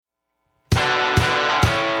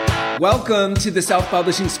Welcome to the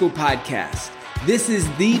Self-Publishing School podcast. This is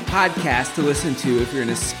the podcast to listen to if you're an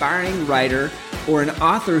aspiring writer or an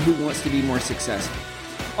author who wants to be more successful.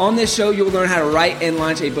 On this show, you'll learn how to write and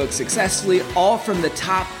launch a book successfully, all from the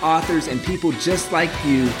top authors and people just like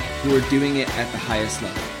you who are doing it at the highest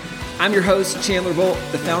level. I'm your host, Chandler Volt,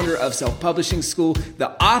 the founder of Self-Publishing School, the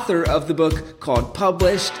author of the book called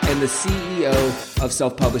Published, and the CEO of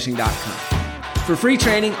selfpublishing.com. For free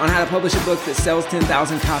training on how to publish a book that sells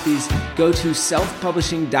 10,000 copies, go to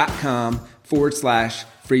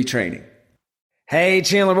selfpublishing.com/free training. Hey,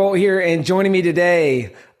 Chandler Volt here, and joining me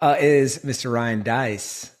today is Mr. Ryan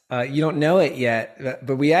Deiss. You don't know it yet,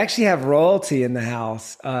 but we actually have royalty in the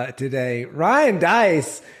house today. Ryan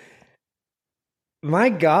Deiss, my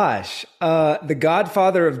gosh, the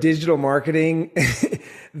godfather of digital marketing,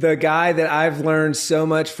 the guy that I've learned so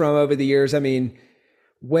much from over the years. I mean,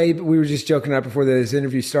 we were just joking out before this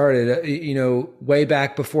interview started, way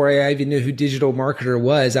back before I even knew who digital marketer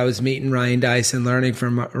was, I was meeting Ryan Deiss and learning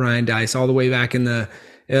from Ryan Deiss all the way back in the,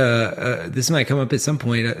 this might come up at some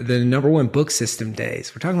point, the number one book system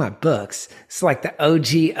days. We're talking about books. It's like the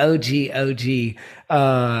OG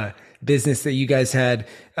business that you guys had.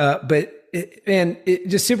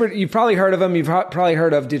 Just super, you've probably heard of them. You've probably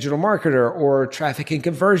heard of Digital Marketer or Traffic and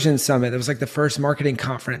Conversion Summit. That was like the first marketing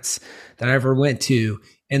conference that I ever went to.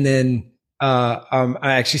 And then, I'm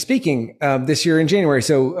actually speaking, this year in January.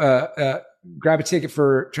 So, grab a ticket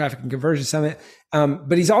for Traffic and Conversion Summit.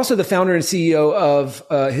 But he's also the founder and CEO of,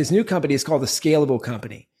 his new company. It's called the Scalable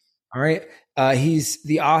Company. All right. He's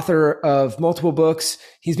the author of multiple books.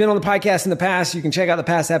 He's been on the podcast in the past. You can check out the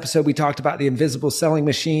past episode. We talked about the invisible selling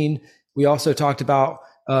machine. We also talked about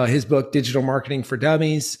his book, Digital Marketing for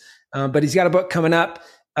Dummies. But he's got a book coming up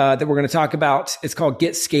that we're going to talk about. It's called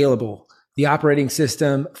Get Scalable, the operating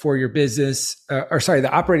system for your business, the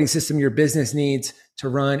operating system your business needs to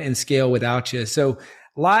run and scale without you. So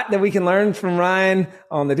a lot that we can learn from Ryan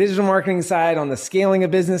on the digital marketing side, on the scaling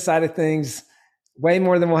of business side of things. Way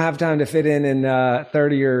more than we'll have time to fit in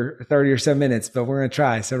 30 or so minutes, but we're going to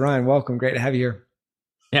try. So Ryan, welcome. Great to have you here.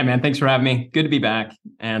 Yeah, man. Thanks for having me. Good to be back.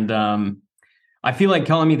 And I feel like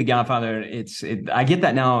calling me the Godfather, I get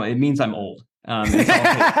that now. It means I'm old. I'll take it.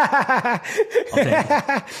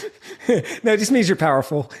 No, it just means you're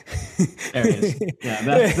powerful. There it is.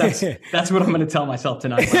 Yeah, that's what I'm going to tell myself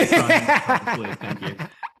tonight. Thank you.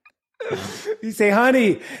 You say,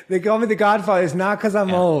 honey, they call me the Godfather. It's not because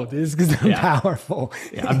I'm old. It's because I'm powerful.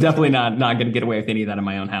 Yeah, I'm definitely not going to get away with any of that in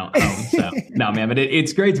my own home. So no, man, but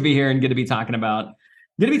it's great to be here and good to be talking about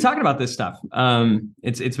this stuff.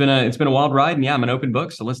 It's been a wild ride, and I'm an open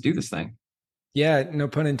book. So let's do this thing. Yeah, no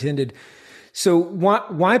pun intended. So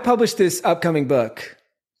why publish this upcoming book,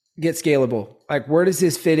 Get Scalable? Like, where does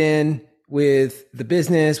this fit in with the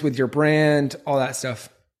business, with your brand, all that stuff?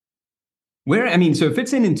 So it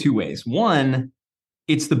fits in two ways. One,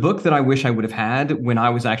 it's the book that I wish I would have had when I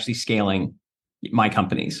was actually scaling my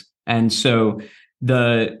companies. And so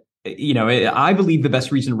I believe the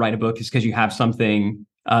best reason to write a book is because you have something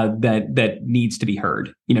that needs to be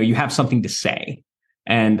heard. You have something to say.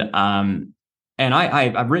 And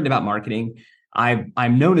I've written about marketing.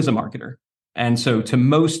 I'm known as a marketer. And so to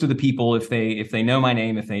most of the people, if they know my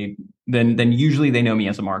name, then usually they know me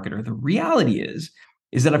as a marketer. The reality is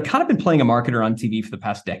that I've kind of been playing a marketer on TV for the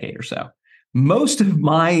past decade or so. Most of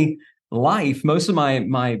my life, most of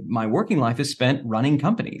my working life is spent running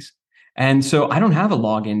companies. And so I don't have a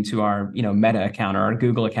login to our, Meta account or our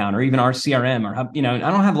Google account or even our CRM or, I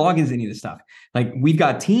don't have logins to any of this stuff. Like, we've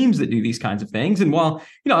got teams that do these kinds of things. And while,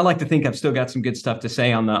 I like to think I've still got some good stuff to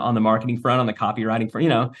say on the marketing front, on the copywriting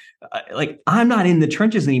front, I'm not in the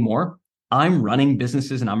trenches anymore. I'm running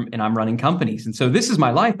businesses and I'm running companies. And so this is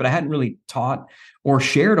my life, but I hadn't really taught or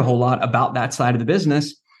shared a whole lot about that side of the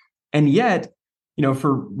business. And yet,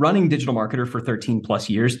 for running Digital Marketer for 13 plus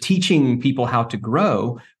years, teaching people how to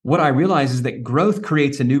grow, what I realize is that growth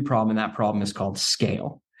creates a new problem, and that problem is called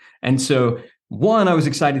scale. And so, one, I was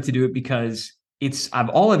excited to do it because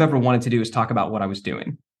all I've ever wanted to do is talk about what I was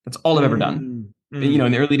doing. That's all I've ever done. In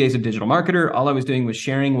the early days of Digital Marketer, all I was doing was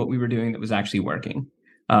sharing what we were doing that was actually working.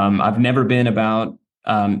 I've never been about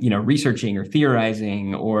researching or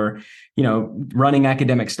theorizing or, running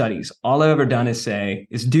academic studies. All I've ever done is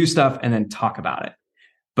do stuff and then talk about it.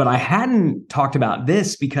 But I hadn't talked about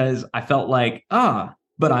this because I felt like,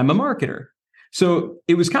 but I'm a marketer. So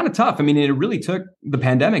it was kind of tough. I mean, it really took the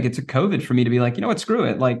pandemic. It took COVID for me to be like, screw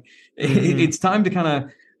it. Like, it's time to kind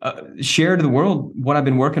of share to the world what I've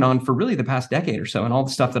been working on for really the past decade or so and all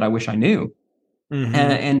the stuff that I wish I knew.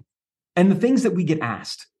 And the things that we get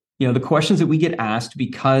asked, the questions that we get asked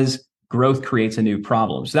because growth creates a new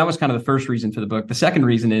problem. So that was kind of the first reason for the book. The second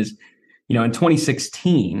reason is, in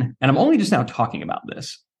 2016, and I'm only just now talking about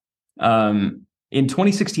this. In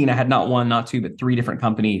 2016, I had not one, not two, but three different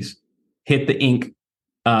companies hit the Inc.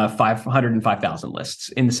 505,000 lists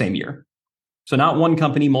in the same year. So not one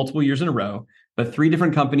company multiple years in a row, but three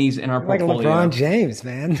different companies in our portfolio. Like LeBron James,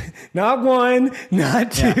 man. Not one,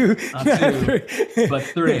 not two, not three, but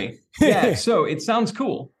three. Yeah. So it sounds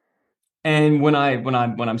cool. And when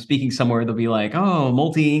I'm speaking somewhere, they'll be like, "Oh,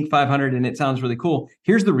 multi Inc. 500," and it sounds really cool.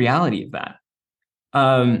 Here's the reality of that.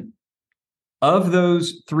 Of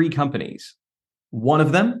those three companies, one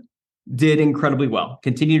of them did incredibly well,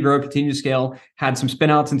 continued to grow, continued to scale, had some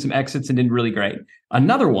spinouts and some exits, and did really great.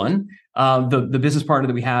 Another one, the business partner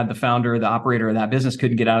that we had, the founder, the operator of that business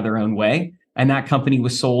couldn't get out of their own way. And that company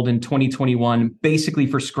was sold in 2021, basically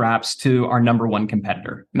for scraps to our number one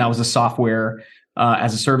competitor. And that was a software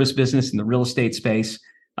as a service business in the real estate space.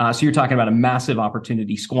 So you're talking about a massive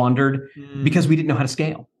opportunity squandered because we didn't know how to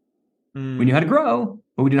scale. We knew how to grow,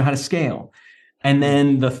 but we didn't know how to scale. And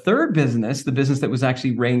then the third business, the business that was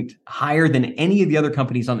actually ranked higher than any of the other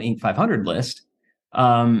companies on the Inc. 500 list,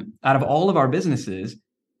 out of all of our businesses,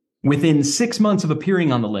 within 6 months of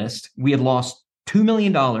appearing on the list, we had lost $2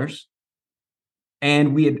 million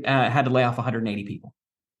and we had to lay off 180 people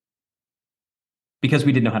because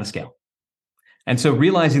we didn't know how to scale. And so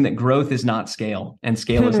realizing that growth is not scale and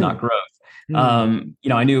scale is not growth,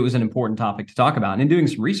 I knew it was an important topic to talk about. And in doing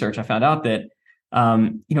some research, I found out that,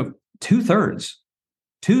 two-thirds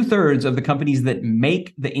of the companies that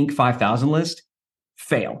make the Inc. 5000 list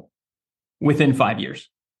fail within 5 years.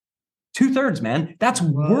 2/3, man. That's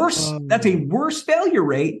worse. That's a worse failure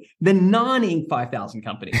rate than non-Inc. 5000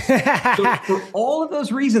 companies. So for all of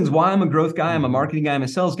those reasons why I'm a growth guy, I'm a marketing guy, I'm a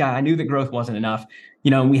sales guy, I knew that growth wasn't enough,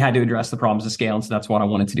 and we had to address the problems of scale. And so that's what I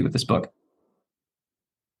wanted to do with this book.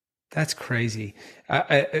 That's crazy.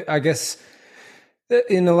 I guess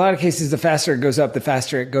in a lot of cases, the faster it goes up, the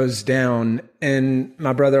faster it goes down. And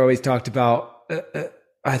my brother always talked about,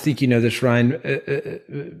 I think you know this, Ryan,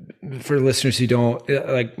 for listeners who don't,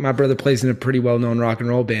 like my brother plays in a pretty well-known rock and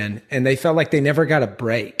roll band, and they felt like they never got a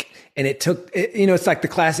break. And it took, it's like the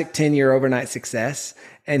classic 10-year overnight success.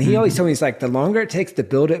 And he always told me, he's like, the longer it takes to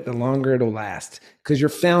build it, the longer it'll last, because your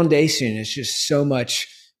foundation is just so much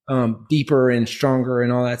deeper and stronger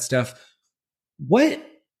and all that stuff.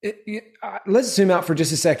 Let's zoom out for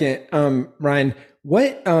just a second, Ryan.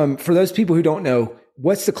 For those people who don't know,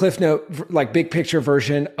 what's the Cliff Note, like big picture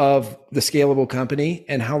version of the Scalable company,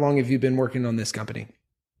 and how long have you been working on this company?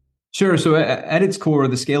 Sure. So at its core,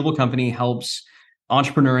 the Scalable company helps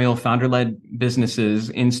entrepreneurial founder-led businesses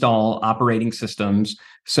install operating systems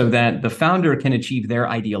so that the founder can achieve their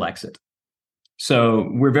ideal exit. So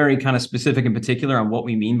we're very kind of specific and particular on what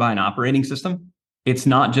we mean by an operating system. It's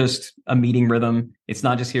not just a meeting rhythm. It's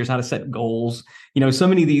not just here's how to set goals. So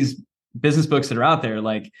many of these business books that are out there,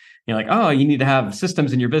 like, oh, you need to have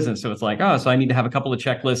systems in your business. So it's like, oh, so I need to have a couple of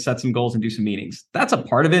checklists, set some goals, and do some meetings. That's a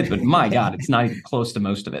part of it, but my God, it's not even close to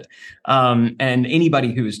most of it. And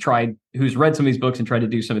anybody who's read some of these books and tried to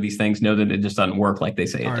do some of these things know that it just doesn't work like they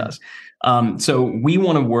say it does. So we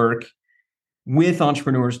want to work with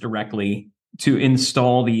entrepreneurs directly to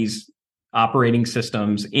install these operating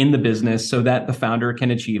systems in the business so that the founder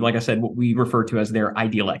can achieve, like I said, what we refer to as their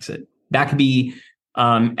ideal exit. That could be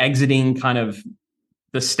exiting kind of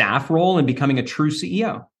the staff role and becoming a true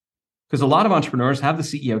CEO. Because a lot of entrepreneurs have the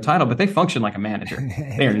CEO title, but they function like a manager.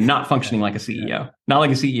 They are not functioning like a CEO, not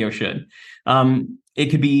like a CEO should. It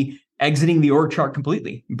could be exiting the org chart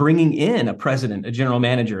completely, bringing in a president, a general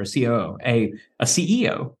manager, a COO, a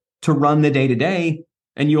CEO to run the day-to-day,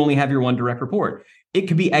 and you only have your one direct report. It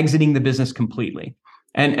could be exiting the business completely.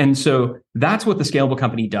 And so that's what the Scalable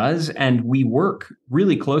company does. And we work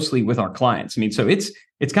really closely with our clients. So it's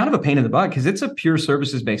kind of a pain in the butt because it's a pure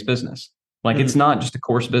services-based business. Like it's not just a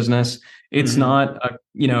course business. It's not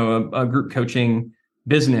a group coaching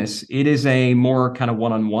business. It is a more kind of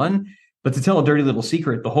one-on-one. But to tell a dirty little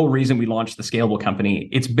secret, the whole reason we launched the Scalable company,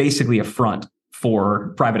 it's basically a front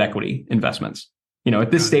for private equity investments.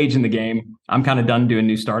 At this stage in the game, I'm kind of done doing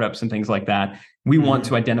new startups and things like that. We want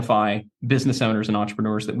to identify business owners and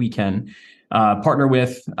entrepreneurs that we can partner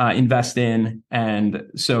with, invest in. And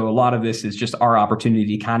so a lot of this is just our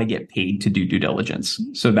opportunity to kind of get paid to do due diligence.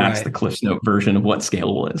 So that's the Cliff's Note version of what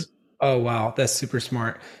Scalable is. Oh, wow. That's super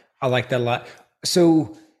smart. I like that a lot.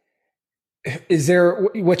 So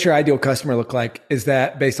what's your ideal customer look like? Is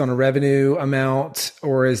that based on a revenue amount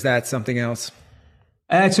or is that something else?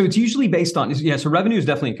 So it's usually based on, so revenue is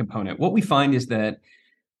definitely a component. What we find is that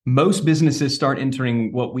most businesses start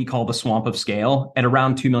entering what we call the swamp of scale at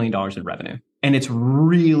around $2 million in revenue. And it's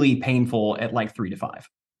really painful at like 3 to 5.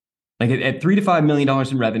 Like at $3 to $5 million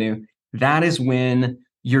in revenue, that is when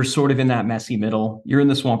you're sort of in that messy middle. You're in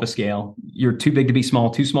the swamp of scale. You're too big to be small,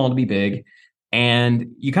 too small to be big. And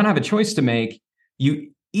you kind of have a choice to make. You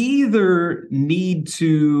either need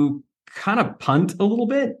to kind of punt a little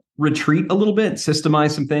bit, retreat a little bit,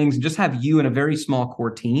 systemize some things, and just have you and a very small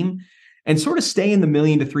core team and sort of stay in the $1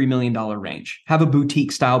 million to $3 million range. Have a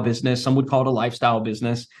boutique style business. Some would call it a lifestyle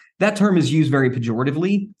business. That term is used very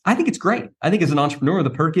pejoratively. I think it's great. I think as an entrepreneur,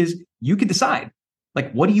 the perk is you can decide,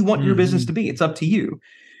 like, what do you want your business to be? It's up to you.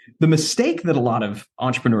 The mistake that a lot of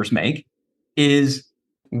entrepreneurs make is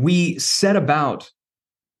we set about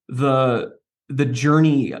the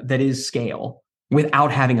journey that is scale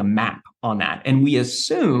without having a map on that. And we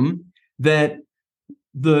assume that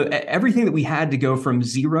everything that we had to go from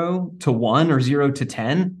 0 to 1 or 0 to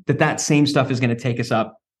 10, that same stuff is going to take us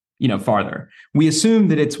up, farther. We assume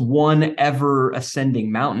that it's one ever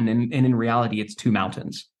ascending mountain. And in reality, it's 2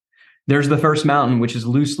 mountains. There's the first mountain, which is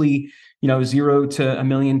loosely, 0 to $1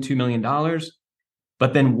 million, $2 million.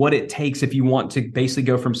 But then what it takes if you want to basically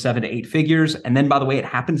go from 7 to 8 figures. And then, by the way, it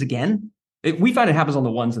happens again. We find it happens on the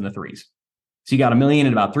 1s and the 3s. So you got $1 million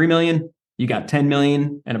and about $3 million. You got 10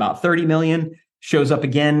 million and about 30 million. Shows up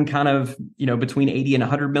again, kind of, between 80 and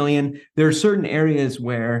 100 million. There are certain areas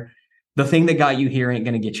where the thing that got you here ain't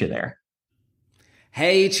going to get you there.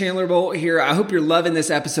 Hey, Chandler Bolt here. I hope you're loving this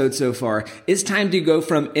episode so far. It's time to go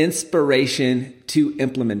from inspiration to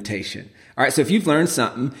implementation. All right. So if you've learned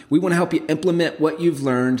something, we want to help you implement what you've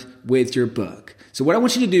learned with your book. So what I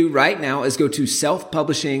want you to do right now is go to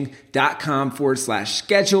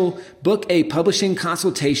selfpublishing.com/schedule, book a publishing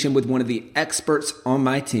consultation with one of the experts on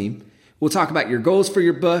my team. We'll talk about your goals for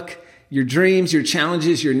your book, your dreams, your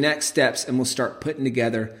challenges, your next steps, and we'll start putting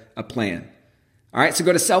together a plan. All right, so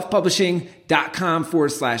go to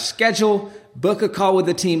selfpublishing.com/schedule, book a call with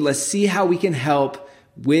the team. Let's see how we can help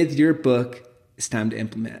with your book. It's time to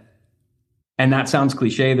implement. And that sounds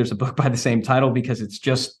cliche. There's a book by the same title because it's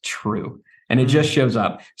just true. And it just shows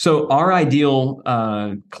up. So our ideal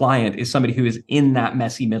client is somebody who is in that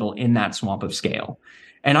messy middle, in that swamp of scale.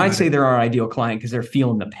 And I'd say they're our ideal client because they're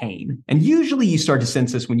feeling the pain. And usually you start to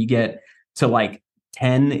sense this when you get to like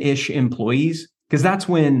 10-ish employees, because that's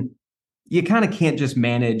when you kind of can't just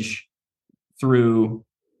manage through,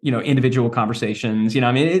 individual conversations.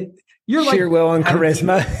 You're like sheer will and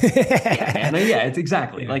charisma. Yeah, it's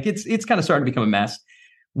exactly like it's kind of starting to become a mess.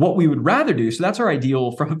 What we would rather do, so that's our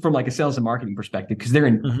ideal from like a sales and marketing perspective, because they're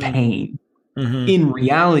in pain. In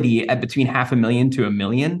reality, at between $500,000 to $1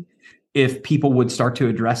 million, if people would start to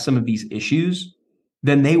address some of these issues,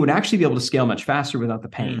 then they would actually be able to scale much faster without the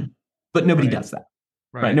pain. But nobody does that.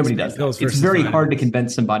 Right? Nobody does that. It's very hard to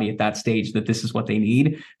convince somebody at that stage that this is what they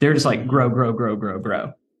need. They're just like grow.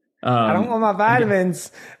 I don't want my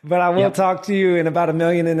vitamins, but I will talk to you in about $1.5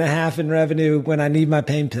 million in revenue when I need my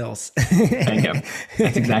pain pills. There you go.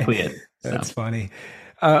 That's exactly it. That's funny.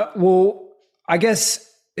 Well, I guess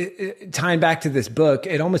tying back to this book,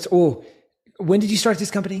 when did you start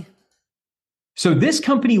this company? So this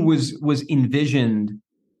company was envisioned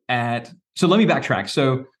so let me backtrack.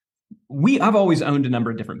 So I've always owned a number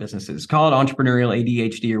of different businesses, call it entrepreneurial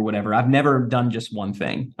ADHD or whatever. I've never done just one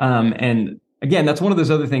thing. And again, that's one of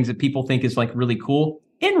those other things that people think is like really cool.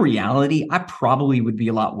 In reality, I probably would be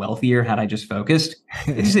a lot wealthier had I just focused.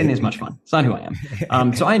 It just isn't as much fun. It's not who I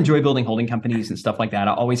am. So I enjoy building holding companies and stuff like that.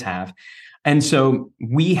 I always have. And so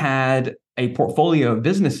we had a portfolio of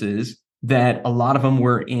businesses that a lot of them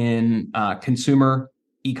were in consumer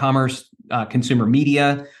e-commerce, consumer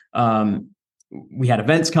media. We had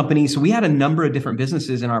events companies. So we had a number of different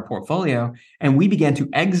businesses in our portfolio, and we began to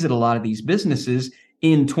exit a lot of these businesses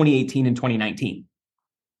in 2018 and 2019.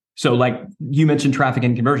 So like you mentioned Traffic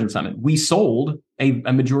and Conversion Summit, we sold a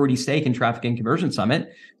majority stake in Traffic and Conversion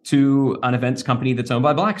Summit to an events company that's owned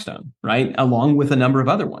by Blackstone, right? Along with a number of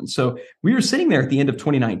other ones. So we were sitting there at the end of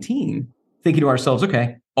 2019 thinking to ourselves,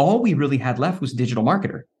 okay, all we really had left was digital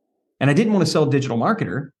marketer. And I didn't want to sell digital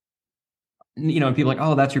marketer, and people are like,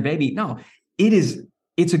 oh, that's your baby. No,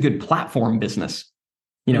 it's a good platform business.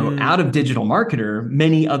 Out of digital marketer,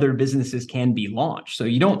 many other businesses can be launched. So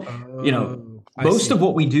you don't, most of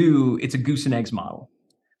what we do, it's a goose and eggs model.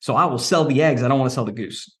 So I will sell the eggs. I don't want to sell the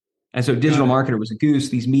goose. And so digital marketer was a goose.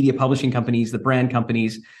 These media publishing companies, the brand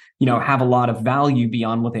companies, have a lot of value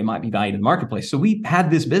beyond what they might be valued in the marketplace. So we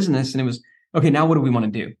had this business and it was, okay, now what do we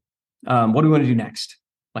want to do? What do we want to do next?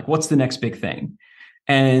 Like, what's the next big thing?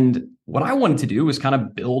 And what I wanted to do was kind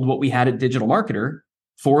of build what we had at Digital Marketer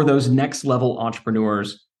for those next level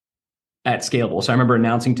entrepreneurs at Scalable. So I remember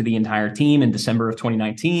announcing to the entire team in December of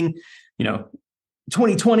 2019,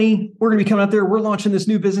 2020, we're going to be coming out there. We're launching this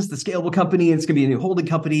new business, the Scalable company. It's going to be a new holding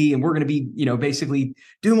company. And we're going to be, basically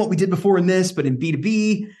doing what we did before in this, but in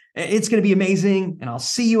B2B. It's going to be amazing. And I'll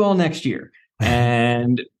see you all next year.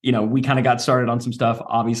 And, we kind of got started on some stuff.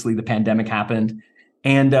 Obviously, the pandemic happened.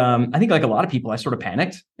 And I think like a lot of people, I sort of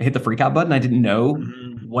panicked. I hit the freak out button. I didn't know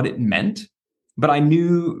what it meant, but I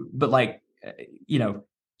knew,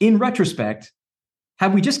 in retrospect,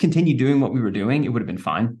 had we just continued doing what we were doing, it would have been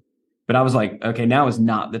fine. But I was like, okay, now is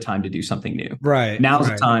not the time to do something new. Right. Now is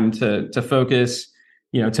the time to focus,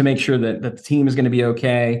 to make sure that the team is going to be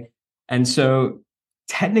okay. And so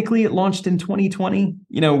technically it launched in 2020.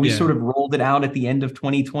 We sort of rolled it out at the end of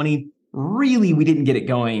 2020. Really, we didn't get it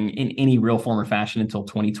going in any real form or fashion until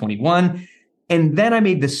 2021. And then I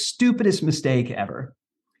made the stupidest mistake ever.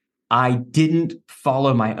 I didn't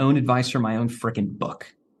follow my own advice from my own freaking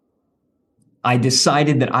book. I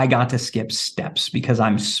decided that I got to skip steps because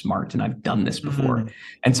I'm smart and I've done this before.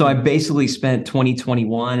 And so I basically spent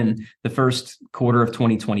 2021 and the first quarter of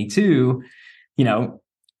 2022,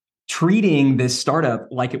 treating this startup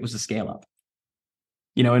like it was a scale up,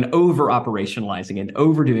 and over operationalizing and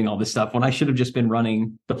overdoing all this stuff when I should have just been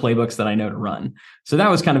running the playbooks that I know to run. So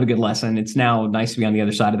that was kind of a good lesson. It's now nice to be on the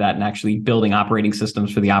other side of that and actually building operating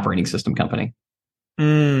systems for the operating system company.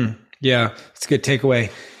 Yeah, it's a good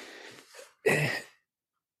takeaway.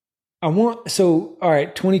 All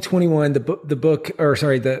right, 2021,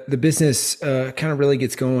 the business kind of really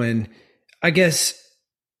gets going. I guess,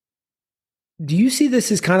 do you see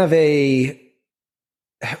this as kind of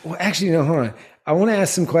hold on. I want to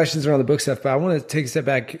ask some questions around the book stuff, but I want to take a step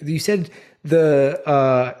back. You said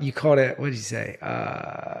you called it, what did you say?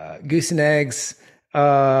 Goose and eggs,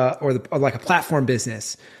 or like a platform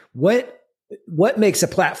business. What makes a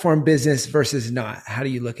platform business versus not? How do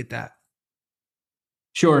you look at that?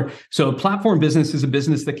 Sure. So a platform business is a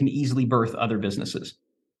business that can easily birth other businesses.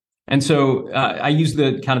 And so I use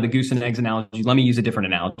the kind of the goose and eggs analogy. Let me use a different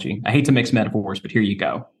analogy. I hate to mix metaphors, but here you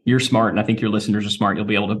go. You're smart, and I think your listeners are smart. You'll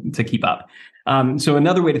be able to keep up. So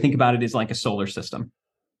another way to think about it is like a solar system.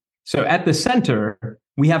 So at the center,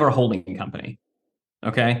 we have our holding company.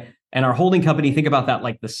 Okay. And our holding company, think about that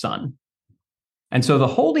like the sun. And so the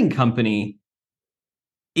holding company,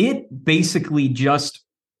 it basically just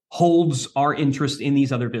holds our interest in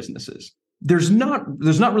these other businesses. There's not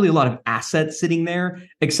really a lot of assets sitting there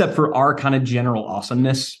except for our kind of general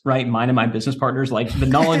awesomeness, right? Mine and my business partners, like the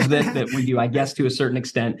knowledge that we do, I guess to a certain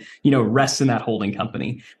extent, rests in that holding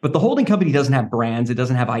company. But the holding company doesn't have brands. It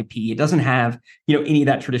doesn't have IP. It doesn't have, any of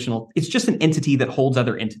that traditional. It's just an entity that holds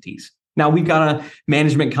other entities. Now we've got a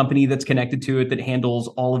management company that's connected to it that handles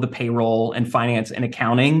all of the payroll and finance and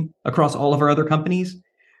accounting across all of our other companies.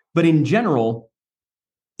 But in general,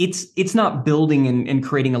 it's not building and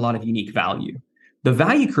creating a lot of unique value. The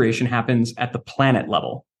value creation happens at the planet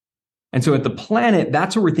level. And so at the planet,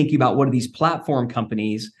 that's where we're thinking about what are these platform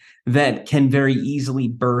companies that can very easily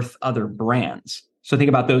birth other brands. So think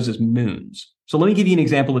about those as moons. So let me give you an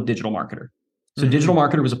example of Digital Marketer. So Digital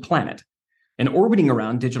Marketer was a planet. And orbiting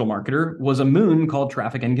around Digital Marketer was a moon called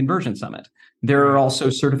Traffic and Conversion Summit. There are also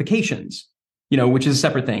certifications, which is a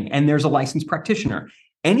separate thing. And there's a licensed practitioner.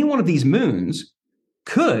 Any one of these moons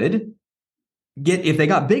could get, if they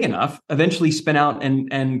got big enough, eventually spin out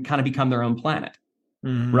and kind of become their own planet,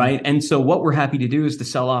 right? And so what we're happy to do is to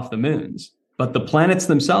sell off the moons. But the planets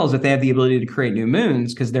themselves, if they have the ability to create new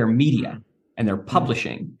moons, because they're media and they're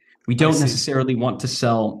publishing, we don't necessarily want to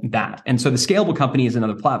sell that. And so the Scalable company is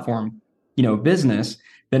another platform, business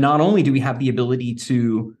that not only do we have the ability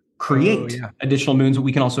to create additional moons, but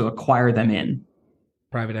we can also acquire them in.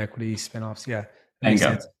 Private equity spinoffs, yeah. There you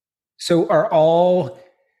go. So are all,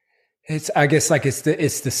 I guess like it's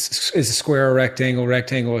a square, a rectangle,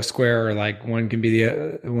 a square, or like one can be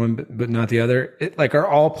the one, but not the other. Are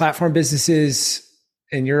all platform businesses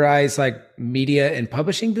in your eyes like media and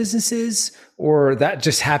publishing businesses, or that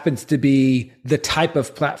just happens to be the type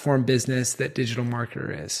of platform business that Digital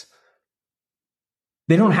Marketer is?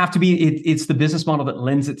 They don't have to be. It's the business model that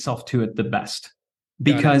lends itself to it the best.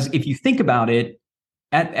 Because if you think about it,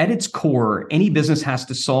 at its core, any business has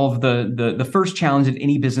to solve the first challenge that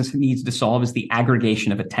any business needs to solve is the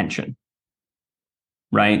aggregation of attention,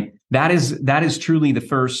 right? That is truly the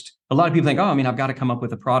first. A lot of people think, I've got to come up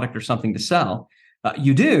with a product or something to sell.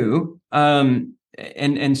 You do, and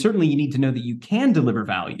certainly you need to know that you can deliver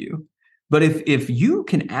value. But if you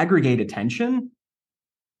can aggregate attention,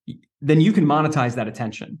 then you can monetize that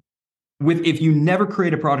attention. If you never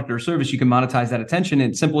create a product or service, you can monetize that attention in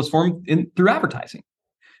its simplest form through advertising.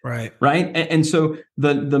 Right. And so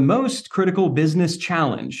the most critical business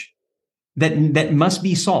challenge that must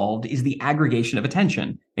be solved is the aggregation of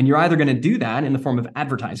attention. And you're either going to do that in the form of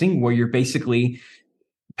advertising, where you're basically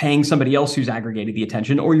paying somebody else who's aggregated the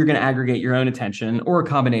attention, or you're going to aggregate your own attention, or a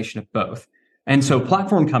combination of both. And so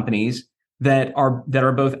platform companies that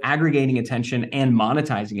are both aggregating attention and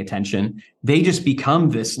monetizing attention, they just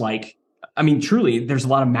become this truly, there's a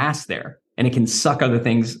lot of mass there, and it can suck other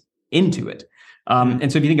things into it.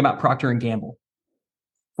 And so if you think about Procter and Gamble,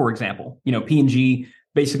 for example, P&G,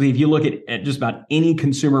 basically, if you look at just about any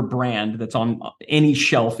consumer brand that's on any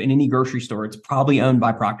shelf in any grocery store, it's probably owned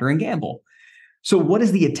by Procter and Gamble. So what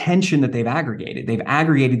is the attention that they've aggregated? They've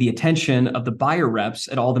aggregated the attention of the buyer reps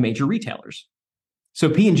at all the major retailers. So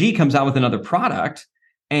P&G comes out with another product,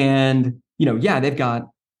 and they've got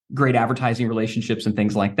great advertising relationships and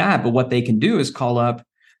things like that. But what they can do is call up,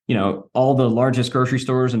 all the largest grocery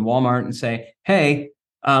stores and Walmart and say, hey,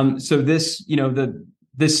 so this,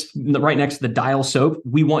 this right next to the Dial soap,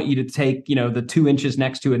 we want you to take, the 2 inches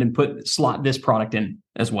next to it and slot this product in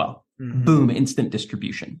as well. Mm-hmm. Boom, instant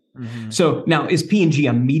distribution. Mm-hmm. So now, is P&G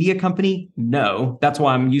a media company? No. That's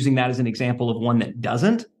why I'm using that as an example of one that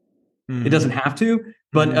doesn't. Mm-hmm. It doesn't have to.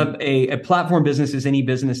 But a platform business is any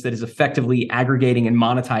business that is effectively aggregating and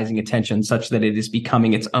monetizing attention such that it is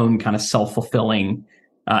becoming its own kind of self-fulfilling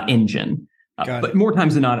engine. But more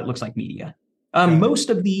times than not, it looks like media. Most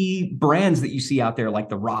of the brands that you see out there, like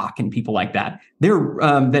The Rock and people like that, they're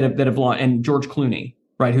that have launched, and George Clooney,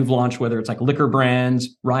 right, who've launched, whether it's like liquor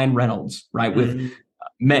brands, Ryan Reynolds, right, with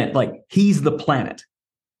men, like he's the planet.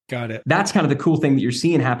 Got it. That's kind of the cool thing that you're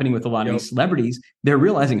seeing happening with a lot of these celebrities. They're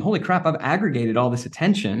realizing, holy crap, I've aggregated all this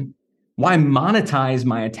attention. Why monetize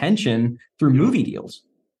my attention through movie deals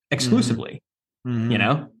exclusively?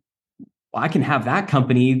 I can have that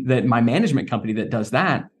company, that my management company that does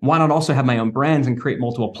that. Why not also have my own brands and create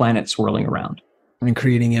multiple planets swirling around? And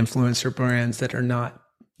creating influencer brands that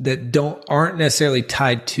aren't necessarily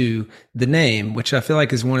tied to the name, which I feel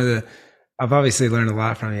like is one of the, I've obviously learned a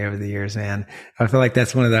lot from you over the years, man. I feel like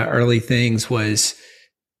that's one of the early things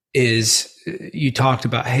is you talked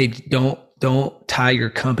about, hey, don't tie your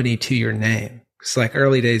company to your name. It's like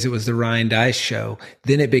early days, it was the Ryan Deiss show.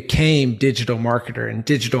 Then it became Digital Marketer, and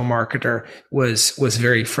Digital Marketer was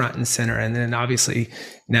very front and center. And then obviously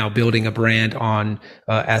now building a brand on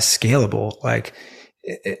as Scalable, like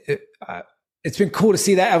it's been cool to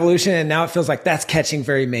see that evolution. And now it feels like that's catching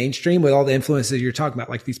very mainstream with all the influences you're talking about,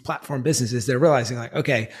 like these platform businesses. They're realizing like,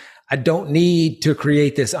 okay, I don't need to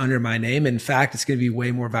create this under my name. In fact, it's going to be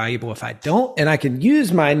way more valuable if I don't. And I can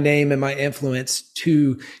use my name and my influence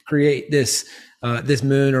to create this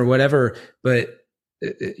moon or whatever. But,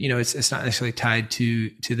 it's not necessarily tied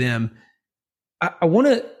to them. I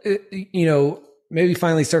want to, maybe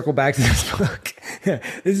finally circle back to this book.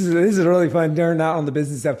 This is really fun. Nerding out on the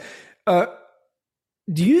business stuff.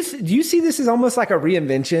 Do you see this as almost like a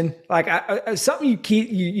reinvention? Like something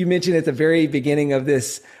you mentioned at the very beginning of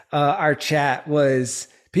this our chat was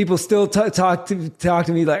people still talk to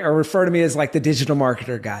me like, or refer to me as like the digital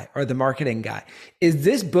marketer guy or the marketing guy. Is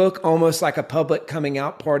this book almost like a public coming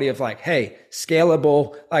out party of like, hey,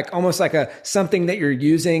 Scalable, like almost like something that you're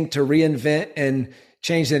using to reinvent and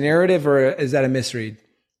change the narrative, or is that a misread?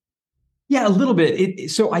 Yeah, a little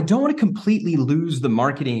bit. So I don't want to completely lose the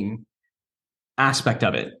marketing aspect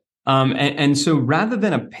of it. And so rather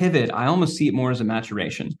than a pivot, I almost see it more as a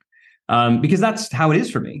maturation, because that's how it is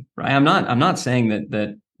for me, right? I'm not saying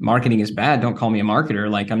that marketing is bad. Don't call me a marketer.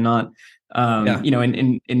 Like I'm not,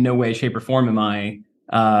 in no way, shape or form am I,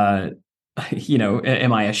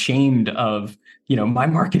 am I ashamed of, my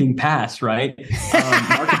marketing past, right?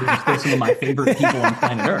 Marketers are still some of my favorite people on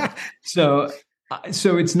planet Earth. So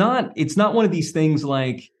it's not one of these things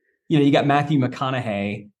like, you got Matthew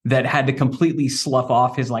McConaughey that had to completely slough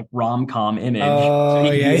off his like rom-com image. Oh,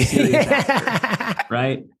 so yeah.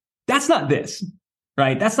 Right? That's not this,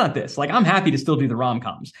 right? That's not this. Like, I'm happy to still do the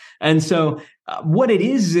rom-coms. And so what it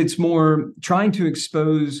is, it's more trying to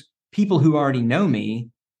expose people who already know me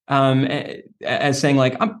as saying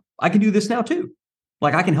like, I can do this now too.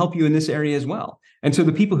 Like I can help you in this area as well. And so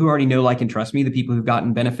the people who already know, like, and trust me, the people who've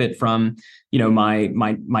gotten benefit from,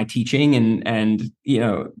 my teaching and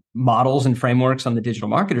models and frameworks on the digital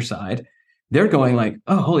marketer side, they're going like,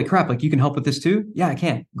 oh, holy crap. Like you can help with this too. Yeah, I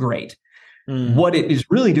can. Great. What it is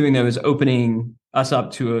really doing though, is opening us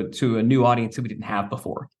up to a new audience that we didn't have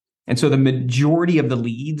before. And so the majority of the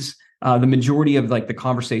leads, the majority of like the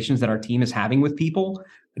conversations that our team is having with people,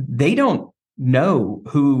 they don't know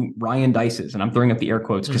who Ryan Deiss is. And I'm throwing up the air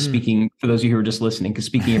quotes because speaking, for those of you who are just listening, because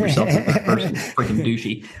speaking of yourself in third person is freaking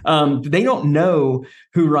douchey. They don't know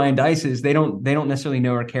who Ryan Deiss is. They don't necessarily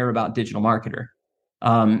know or care about digital marketer.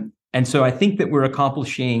 And so I think that we're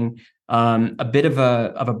accomplishing a bit of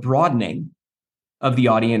a broadening of the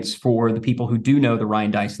audience for the people who do know the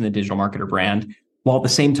Ryan Deiss and the digital marketer brand, while at the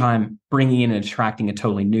same time bringing in and attracting a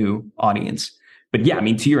totally new audience. But yeah, I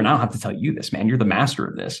mean, to you, and I don't have to tell you this, man, you're the master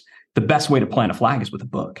of this. The best way to plant a flag is with a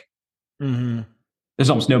book. Mm-hmm. There's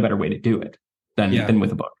almost no better way to do it than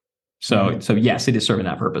with a book. So yes, it is serving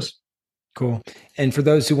that purpose. Cool. And for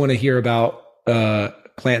those who want to hear about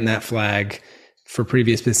planting that flag for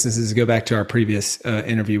previous businesses, go back to our previous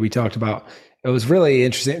interview. We talked about, it was really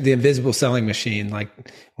interesting, the invisible selling machine. Like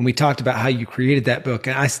when we talked about how you created that book,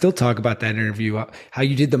 and I still talk about that interview, how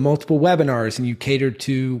you did the multiple webinars and you catered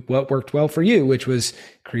to what worked well for you, which was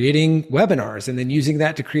creating webinars and then using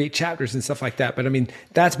that to create chapters and stuff like that. But I mean,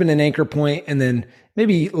 that's been an anchor point, and then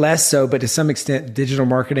maybe less so, but to some extent, digital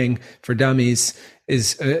marketing for dummies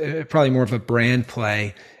is probably more of a brand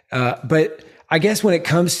play. But I guess when it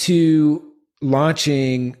comes to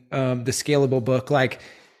launching the Scalable book, like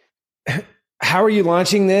how are you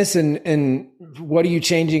launching this, and what are you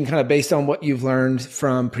changing kind of based on what you've learned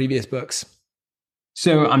from previous books?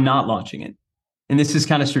 So I'm not launching it. And this is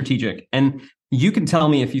kind of strategic. And you can tell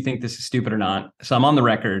me if you think this is stupid or not. So I'm on the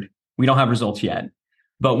record. We don't have results yet.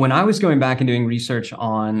 But when I was going back and doing research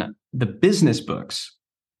on the business books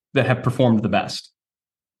that have performed the best,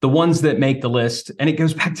 the ones that make the list, and it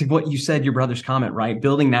goes back to what you said, your brother's comment, right?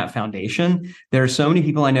 Building that foundation. There are so many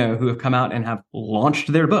people I know who have come out and have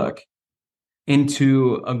launched their book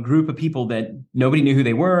into a group of people that nobody knew who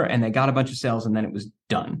they were, and they got a bunch of sales, and then it was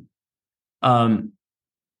done.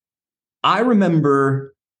 I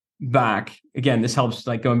remember back, again, this helps,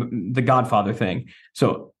 like going the Godfather thing.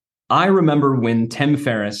 So I remember when Tim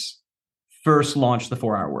Ferriss first launched the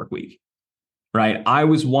 4-Hour Work Week, right? I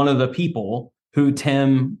was one of the people who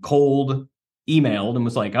Tim cold emailed and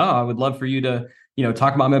was like, "Oh, I would love for you to,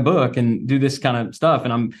 talk about my book and do this kind of stuff."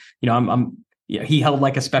 And he held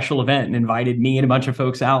like a special event and invited me and a bunch of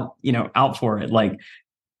folks out for it. Like,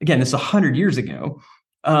 again, this is 100 years ago.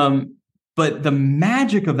 But the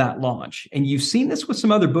magic of that launch, and you've seen this with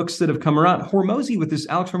some other books that have come around, Alex Hormozi with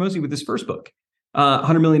his first book,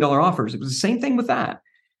 $100 million Offers. It was the same thing with that.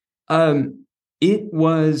 It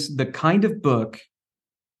was the kind of book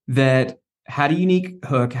that had a unique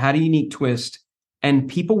hook, had a unique twist, and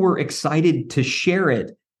people were excited to share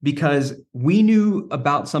it because we knew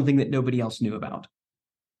about something that nobody else knew about.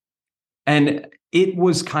 And it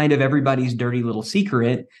was kind of everybody's dirty little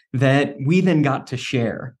secret that we then got to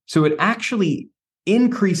share. So it actually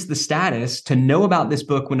increased the status to know about this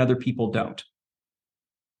book when other people don't.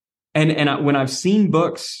 And when I've seen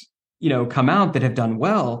books, come out that have done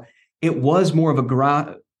well, it was more of a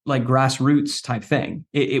grassroots type thing.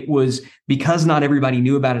 It was because not everybody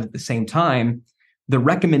knew about it at the same time. The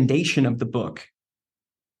recommendation of the book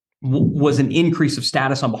was an increase of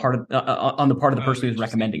status on the part of the person who's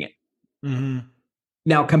recommending it. Mm-hmm.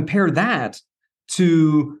 Now compare that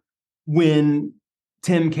to when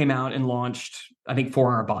Tim came out and launched, I think,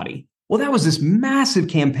 4-Hour Body. Well, that was this massive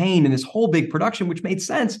campaign and this whole big production, which made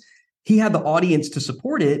sense. He had the audience to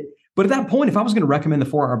support it. But at that point, if I was going to recommend the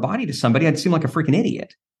 4-Hour Body to somebody, I'd seem like a freaking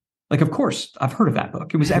idiot. Like, of course, I've heard of that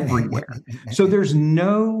book. It was everywhere. So there's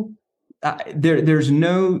no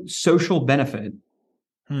social benefit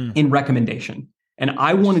in recommendation. And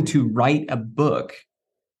I wanted to write a book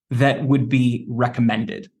that would be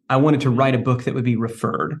recommended. I wanted to write a book that would be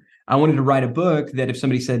referred. I wanted to write a book that if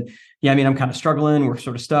somebody said, "Yeah, I mean, I'm kind of struggling. We're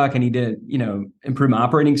sort of stuck. I need to, improve my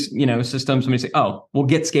operating, system." Somebody say, "Oh, well,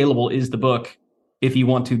 Get Scalable is the book if you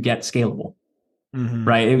want to get scalable." Mm-hmm.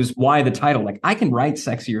 Right? It was why the title. Like, I can write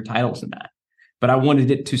sexier titles than that, but I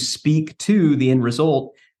wanted it to speak to the end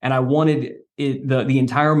result, and I wanted it. The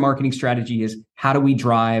entire marketing strategy is, how do we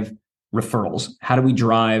drive referrals? How do we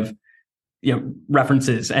drive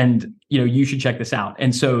references? And, you should check this out.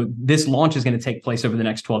 And so this launch is going to take place over the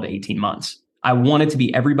next 12 to 18 months. I want it to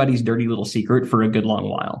be everybody's dirty little secret for a good long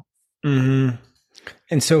while. Mm-hmm.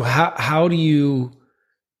 And so how do you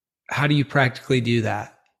practically do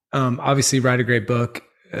that? Obviously write a great book,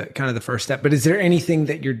 kind of the first step, but is there anything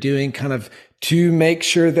that you're doing kind of to make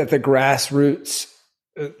sure that the grassroots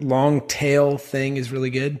long tail thing is really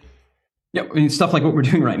good? Yeah. I mean, stuff like what we're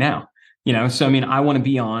doing right now, so, I mean, I want to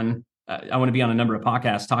be on a number of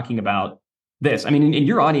podcasts talking about this. I mean, and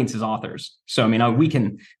your audience is authors. So, I mean, we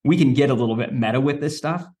can get a little bit meta with this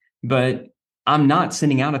stuff, but I'm not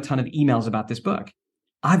sending out a ton of emails about this book.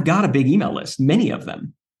 I've got a big email list, many of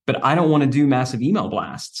them, but I don't want to do massive email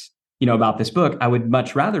blasts, about this book. I would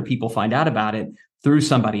much rather people find out about it through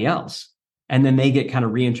somebody else. And then they get kind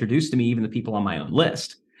of reintroduced to me, even the people on my own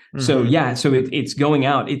list. Mm-hmm. So yeah, so it's going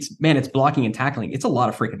out. It's blocking and tackling. It's a lot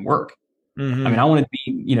of freaking work. I mean, I want to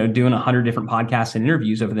be, doing 100 different podcasts and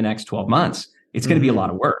interviews over the next 12 months. It's going to be a lot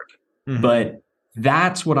of work, but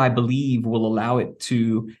that's what I believe will allow it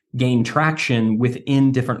to gain traction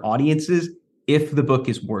within different audiences if the book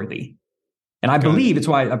is worthy. And I believe it's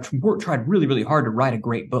why I've tried really, really hard to write a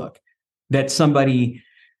great book that somebody,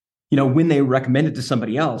 when they recommend it to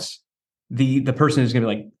somebody else, the person is going to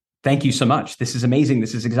be like, thank you so much. This is amazing.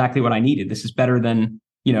 This is exactly what I needed. This is better than,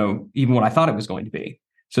 even what I thought it was going to be.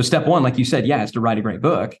 So step one, like you said, is to write a great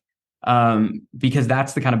book, because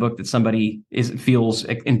that's the kind of book that somebody feels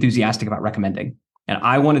enthusiastic about recommending. And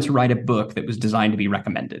I wanted to write a book that was designed to be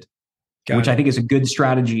recommended, which I think is a good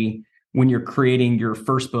strategy when you're creating your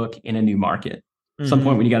first book in a new market. At some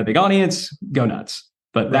point when you got a big audience, go nuts.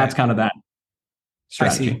 But that's kind of that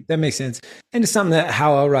strategy. I see. That makes sense. And it's something that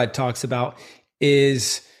Hal Elrod talks about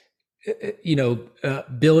is,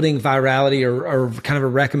 building virality or kind of a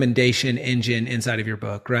recommendation engine inside of your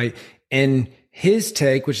book, right? And his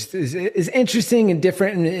take, which is interesting and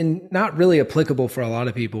different and not really applicable for a lot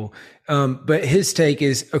of people, but his take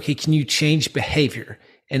is, okay, can you change behavior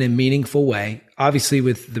in a meaningful way? Obviously,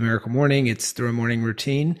 with the Miracle Morning, it's through a morning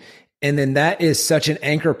routine. And then that is such an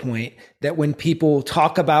anchor point that when people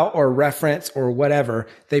talk about or reference or whatever,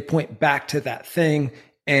 they point back to that thing.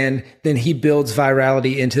 And then he builds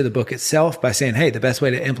virality into the book itself by saying, hey, the best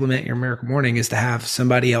way to implement your Miracle Morning is to have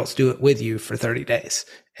somebody else do it with you for 30 days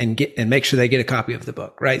and make sure they get a copy of the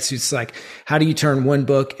book, right? So it's like, how do you turn one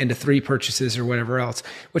book into 3 purchases or whatever else?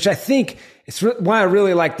 Which I think it's why I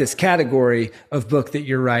really like this category of book that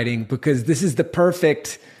you're writing, because this is the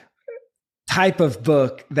perfect type of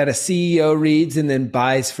book that a CEO reads and then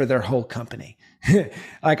buys for their whole company.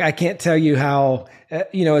 Like, I can't tell you how,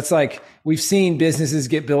 it's like we've seen businesses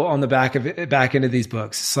get built on the back end of these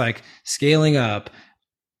books. It's like scaling up,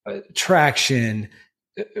 traction,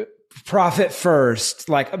 profit first,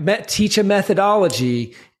 like teach a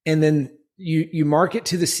methodology, and then you market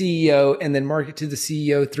to the CEO and then market to the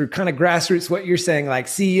CEO through kind of grassroots, what you're saying, like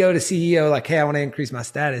CEO to CEO, like, hey, I want to increase my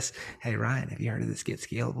status. Hey, Ryan, have you heard of this Get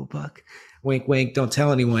Scalable book? Wink, wink. Don't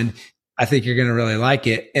tell anyone. I think you're going to really like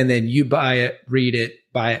it. And then you buy it, read it,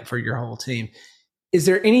 buy it for your whole team. Is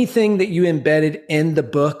there anything that you embedded in the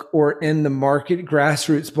book or in the market,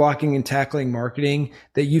 grassroots blocking and tackling marketing,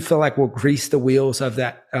 that you feel like will grease the wheels of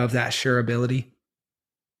that shareability?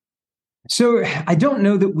 So I don't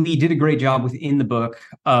know that we did a great job within the book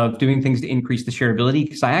of doing things to increase the shareability,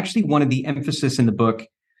 because I actually wanted the emphasis in the book.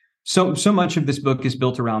 So much of this book is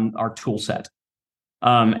built around our tool set.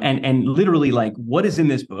 And literally, like, what is in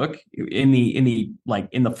this book, in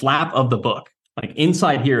the flap of the book, like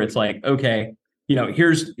inside here, it's like, okay,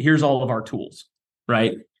 here's all of our tools,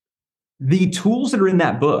 right? The tools that are in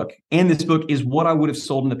that book and this book is what I would have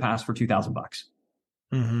sold in the past for $2,000.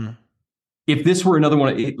 Mm-hmm. If this were another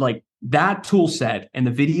one, like that tool set and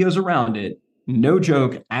the videos around it, no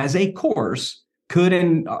joke, as a course could,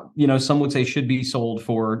 and some would say should be sold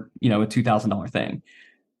for, a $2,000 thing.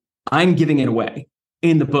 I'm giving it away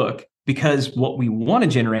in the book because what we want to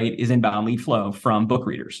generate is inbound lead flow from book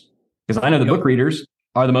readers. Because I know the book readers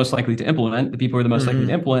are the most likely to implement, the people who are the most likely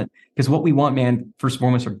to implement, because what we want, man, first and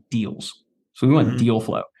foremost, are deals. So we want deal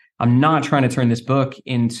flow. I'm not trying to turn this book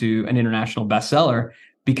into an international bestseller,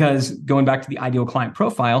 because going back to the ideal client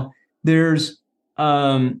profile, there's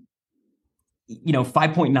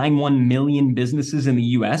 5.91 million businesses in the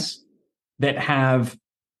US that have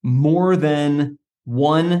more than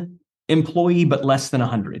one employee, but less than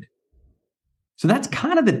 100. So that's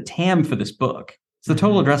kind of the TAM for this book. It's the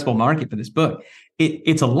total addressable market for this book.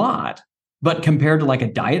 It's a lot, but compared to like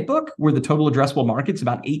a diet book where the total addressable market's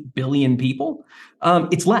about 8 billion people,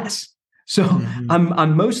 it's less. So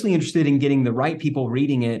I'm mostly interested in getting the right people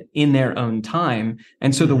reading it in their own time.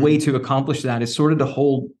 And so the way to accomplish that is sort of to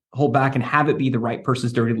hold back and have it be the right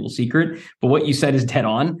person's dirty little secret. But what you said is dead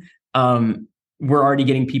on. We're already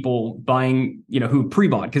getting people buying, who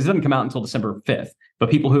pre-bought, because it doesn't come out until December 5th.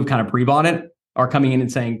 But people who've kind of pre-bought it are coming in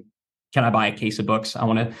and saying, can I buy a case of books? I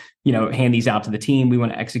want to, hand these out to the team. We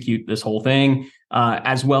want to execute this whole thing,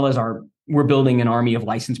 as well as we're building an army of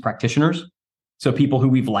licensed practitioners. So people who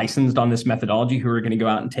we've licensed on this methodology who are going to go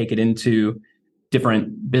out and take it into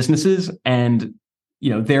different businesses, and,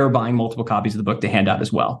 they're buying multiple copies of the book to hand out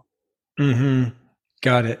as well.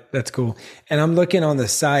 Got it. That's cool. And I'm looking on the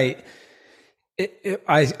site.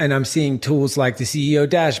 I'm seeing tools like the CEO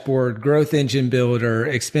dashboard, growth engine builder,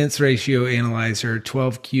 expense ratio analyzer,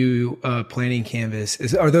 12Q planning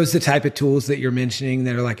canvas. Are those the type of tools that you're mentioning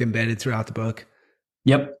that are like embedded throughout the book?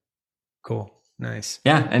 Yep. Cool. Nice.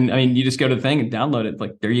 Yeah. And I mean, you just go to the thing and download it.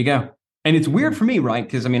 Like, there you go. And it's weird for me, right?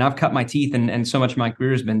 Because I mean, I've cut my teeth and so much of my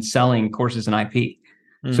career has been selling courses and IP.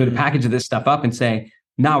 So to package this stuff up and say,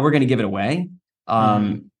 no, we're going to give it away.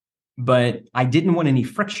 But I didn't want any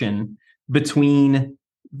friction between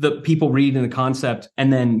the people reading the concept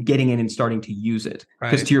and then getting in and starting to use it.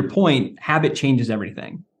 Because to your point, habit changes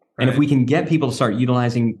everything. And if we can get people to start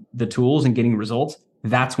utilizing the tools and getting results,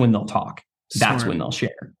 that's when they'll talk. That's when they'll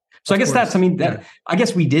share. So I guess I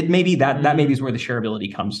guess we did maybe that maybe is where the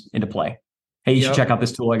shareability comes into play. Hey, you should check out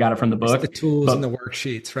this tool. I got it from the book. It's the tools and the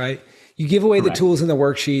worksheets, right? You give away the tools and the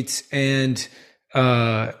worksheets and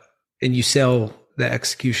you sell the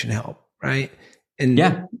execution help, right?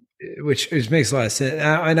 And which makes a lot of sense.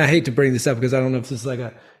 And I hate to bring this up because I don't know if this is like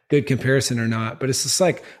a good comparison or not, but it's just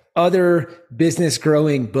like other business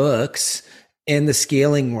growing books in the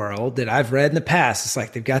scaling world that I've read in the past. It's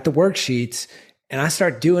like they've got the worksheets and I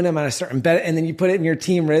start doing them and I start embedding, and then you put it in your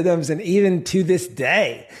team rhythms. And even to this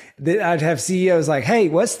day, that I'd have CEOs like, hey,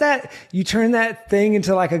 what's that? You turn that thing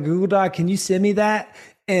into like a Google Doc. Can you send me that?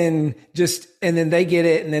 And then they get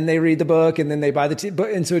it, and then they read the book, and then they buy the book.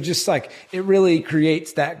 And so it just like, it really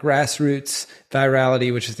creates that grassroots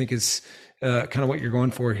virality, which I think is kind of what you're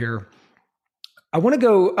going for here. I want to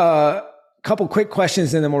go a couple quick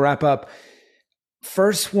questions and then we'll wrap up.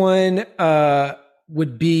 First one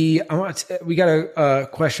would be, we got a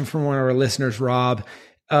question from one of our listeners, Rob,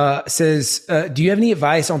 says, do you have any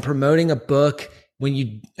advice on promoting a book when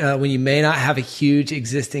you may not have a huge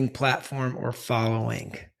existing platform or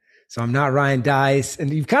following? So I'm not Ryan Deiss,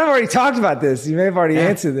 and you've kind of already talked about this. You may have already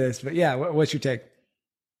answered this, but what's your take?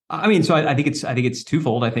 I mean, so I think it's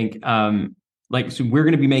twofold. I think so we're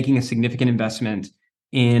going to be making a significant investment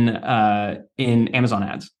in Amazon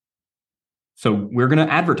ads. So we're going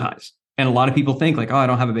to advertise, and a lot of people think like, oh, I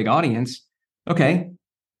don't have a big audience. Okay,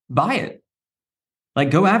 buy it.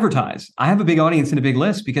 Like, go advertise. I have a big audience and a big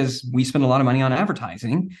list because we spend a lot of money on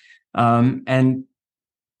advertising, and then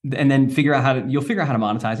you'll figure out how to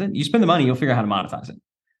monetize it. You spend the money, you'll figure out how to monetize it.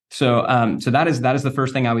 So that is the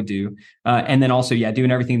first thing I would do, and then also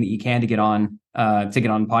doing everything that you can to get on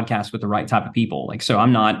podcasts with the right type of people. Like, so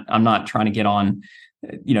I'm not trying to get on,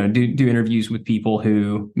 do interviews with people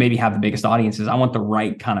who maybe have the biggest audiences. I want the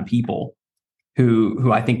right kind of people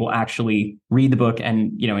who I think will actually read the book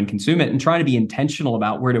and consume it, and try to be intentional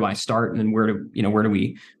about where do I start and then where do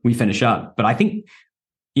we finish up. But I think,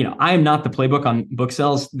 I am not the playbook on book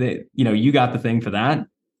sales. That, you got the thing for that,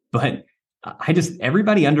 but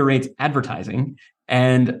everybody underrates advertising,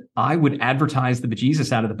 and I would advertise the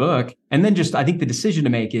bejesus out of the book. And then I think the decision to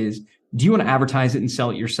make is, do you want to advertise it and sell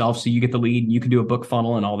it yourself so you get the lead and you can do a book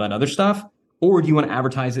funnel and all that other stuff? Or do you want to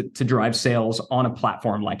advertise it to drive sales on a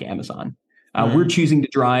platform like Amazon? We're choosing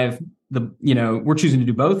to we're choosing to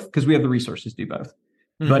do both because we have the resources to do both.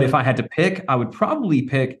 But if I had to pick, I would probably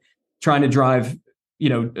pick trying to drive,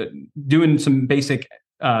 doing some basic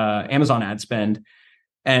Amazon ad spend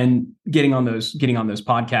and getting on those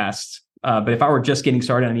podcasts. But if I were just getting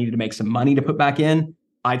started, I needed to make some money to put back in,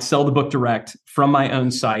 I'd sell the book direct from my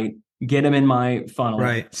own site, get them in my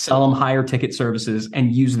funnel, sell them higher ticket services,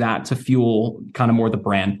 and use that to fuel kind of more the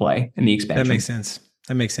brand play and the expansion.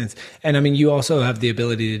 That makes sense. And I mean, you also have the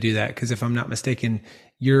ability to do that because if I'm not mistaken,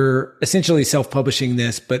 you're essentially self-publishing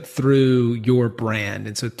this, but through your brand.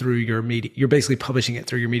 And so through your media, you're basically publishing it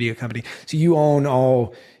through your media company. So you own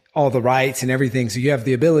all the rights and everything. So you have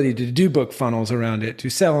the ability to do book funnels around it, to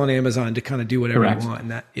sell on Amazon, to kind of do whatever you want.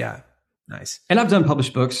 And that, nice. And I've done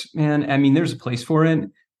published books, man. I mean, there's a place for it,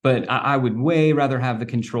 but I would way rather have the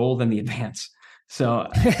control than the advance. So,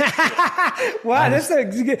 wow,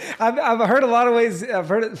 I've heard a lot of ways. I've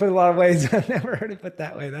heard it put a lot of ways. I've never heard it put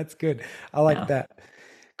that way. That's good. I like that.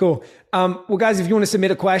 Cool. Well, guys, if you want to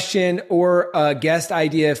submit a question or a guest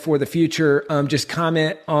idea for the future, just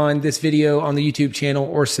comment on this video on the YouTube channel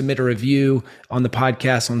or submit a review on the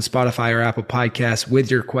podcast on Spotify or Apple Podcasts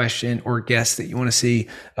with your question or guest that you want to see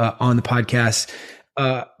on the podcast.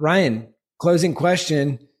 Ryan, closing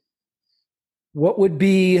question. What would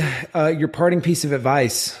be your parting piece of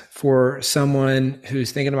advice for someone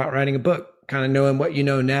who's thinking about writing a book, kind of knowing what you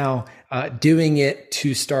know now, doing it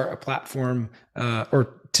to start a platform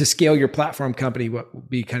or to scale your platform company? What would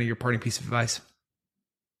be kind of your parting piece of advice?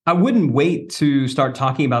 I wouldn't wait to start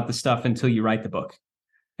talking about this stuff until you write the book.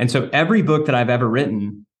 And so every book that I've ever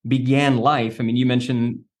written began life. I mean, you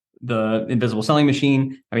mentioned the Invisible Selling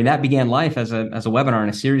Machine. I mean, that began life as a webinar and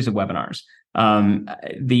a series of webinars.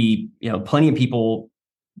 Plenty of people,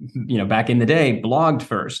 back in the day blogged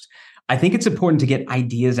first. I think it's important to get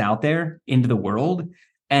ideas out there into the world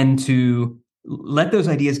and to let those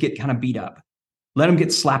ideas get kind of beat up. Let them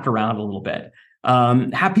get slapped around a little bit.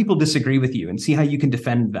 Have people disagree with you and see how you can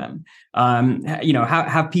defend them.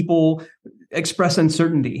 Have people express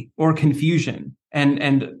uncertainty or confusion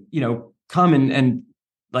and come and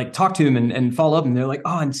like talk to them and follow up, and they're like,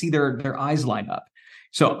 oh, and see their eyes light up.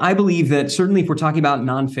 So I believe that certainly if we're talking about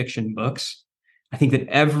nonfiction books, I think that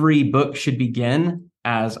every book should begin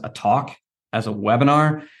as a talk, as a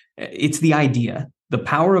webinar. It's the idea. The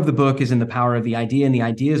power of the book is in the power of the idea, and the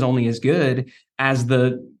idea is only as good as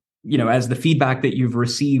the feedback that you've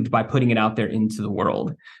received by putting it out there into the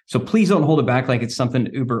world. So please don't hold it back like it's something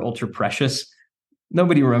uber ultra precious.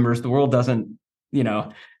 Nobody remembers. The world doesn't,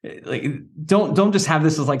 like, don't just have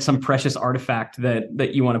this as like some precious artifact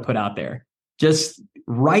that you want to put out there. Just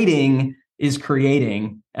writing is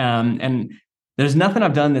creating. And there's nothing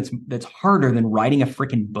I've done that's harder than writing a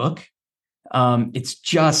freaking book. It's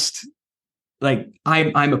just like,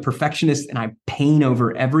 I'm a perfectionist and I pain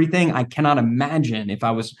over everything. I cannot imagine if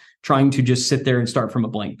I was trying to just sit there and start from a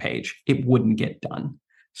blank page, it wouldn't get done.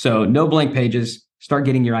 So no blank pages, start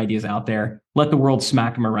getting your ideas out there, let the world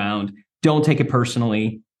smack them around. Don't take it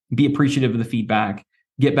personally, be appreciative of the feedback,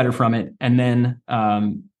 get better from it. And then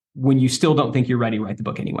when you still don't think you're ready, write the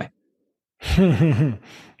book anyway.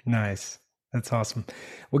 Nice. That's awesome.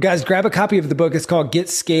 Well, guys, grab a copy of the book. It's called Get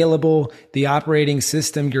Scalable, the operating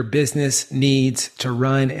system your business needs to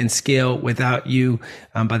run and scale without you.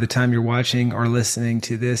 By the time you're watching or listening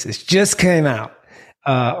to this, it just came out.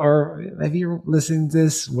 Or maybe you're listening to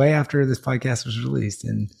this way after this podcast was released,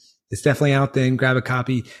 and it's definitely out there. Grab a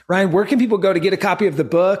copy. Ryan, where can people go to get a copy of the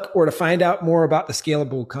book or to find out more about the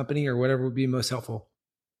Scalable company or whatever would be most helpful?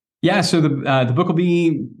 Yeah, so the book will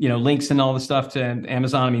be, links and all the stuff to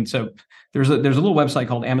Amazon. I mean, so there's a little website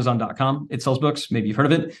called Amazon.com. It sells books. Maybe you've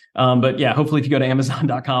heard of it. But yeah, hopefully if you go to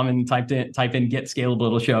Amazon.com and type in Get Scalable,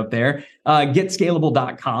 it'll show up there.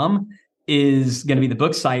 GetScalable.com is going to be the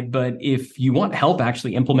book site. But if you want help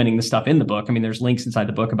actually implementing the stuff in the book, I mean, there's links inside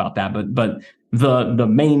the book about that. But the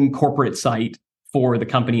main corporate site for the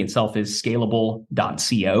company itself is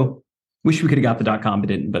scalable.co. Wish we could have got the .com, but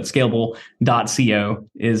didn't. But scalable.co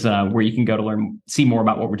is where you can go to see more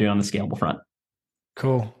about what we're doing on the Scalable front.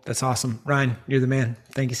 Cool. That's awesome. Ryan, you're the man.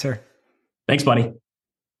 Thank you, sir. Thanks, buddy.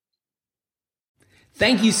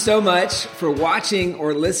 Thank you so much for watching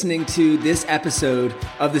or listening to this episode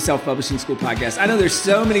of the Self-Publishing School podcast. I know there's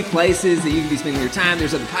so many places that you can be spending your time.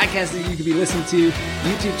 There's other podcasts that you could be listening to,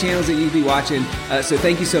 YouTube channels that you could be watching. So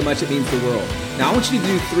thank you so much. It means the world. Now, I want you to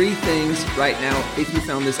do 3 things right now if you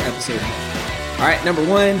found this episode helpful. All right, number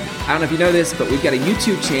 1, I don't know if you know this, but we've got a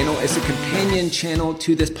YouTube channel. It's a companion channel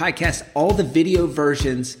to this podcast. All the video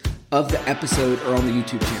versions of the episode are on the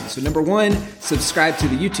YouTube channel. So number 1, subscribe to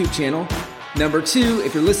the YouTube channel. Number 2,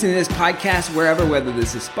 if you're listening to this podcast wherever, whether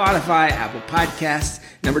this is Spotify, Apple Podcasts,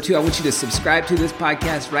 number 2, I want you to subscribe to this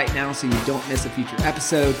podcast right now so you don't miss a future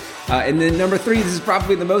episode. And then number 3, this is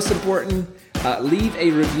probably the most important, leave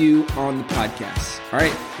a review on the podcast. All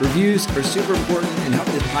right, reviews are super important and help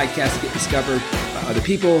the podcast get discovered by other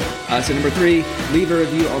people. So number 3, leave a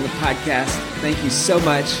review on the podcast. Thank you so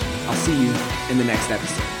much. I'll see you in the next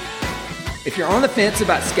episode. If you're on the fence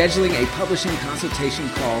about scheduling a publishing consultation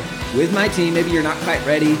call with my team, maybe you're not quite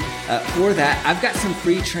ready for that, I've got some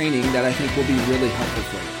free training that I think will be really helpful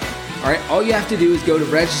for you. All right, all you have to do is go to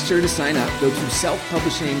register to sign up. Go to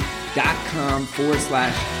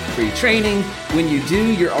selfpublishing.com/free training. When you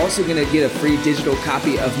do, you're also going to get a free digital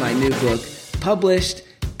copy of my new book, Published.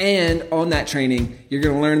 And on that training, you're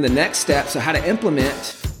going to learn the next steps of how to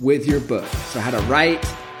implement with your book. So how to write,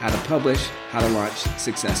 how to publish, how to launch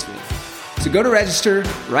successfully. So go to register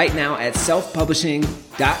right now at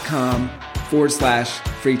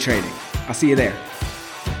selfpublishing.com/free training. I'll see you there.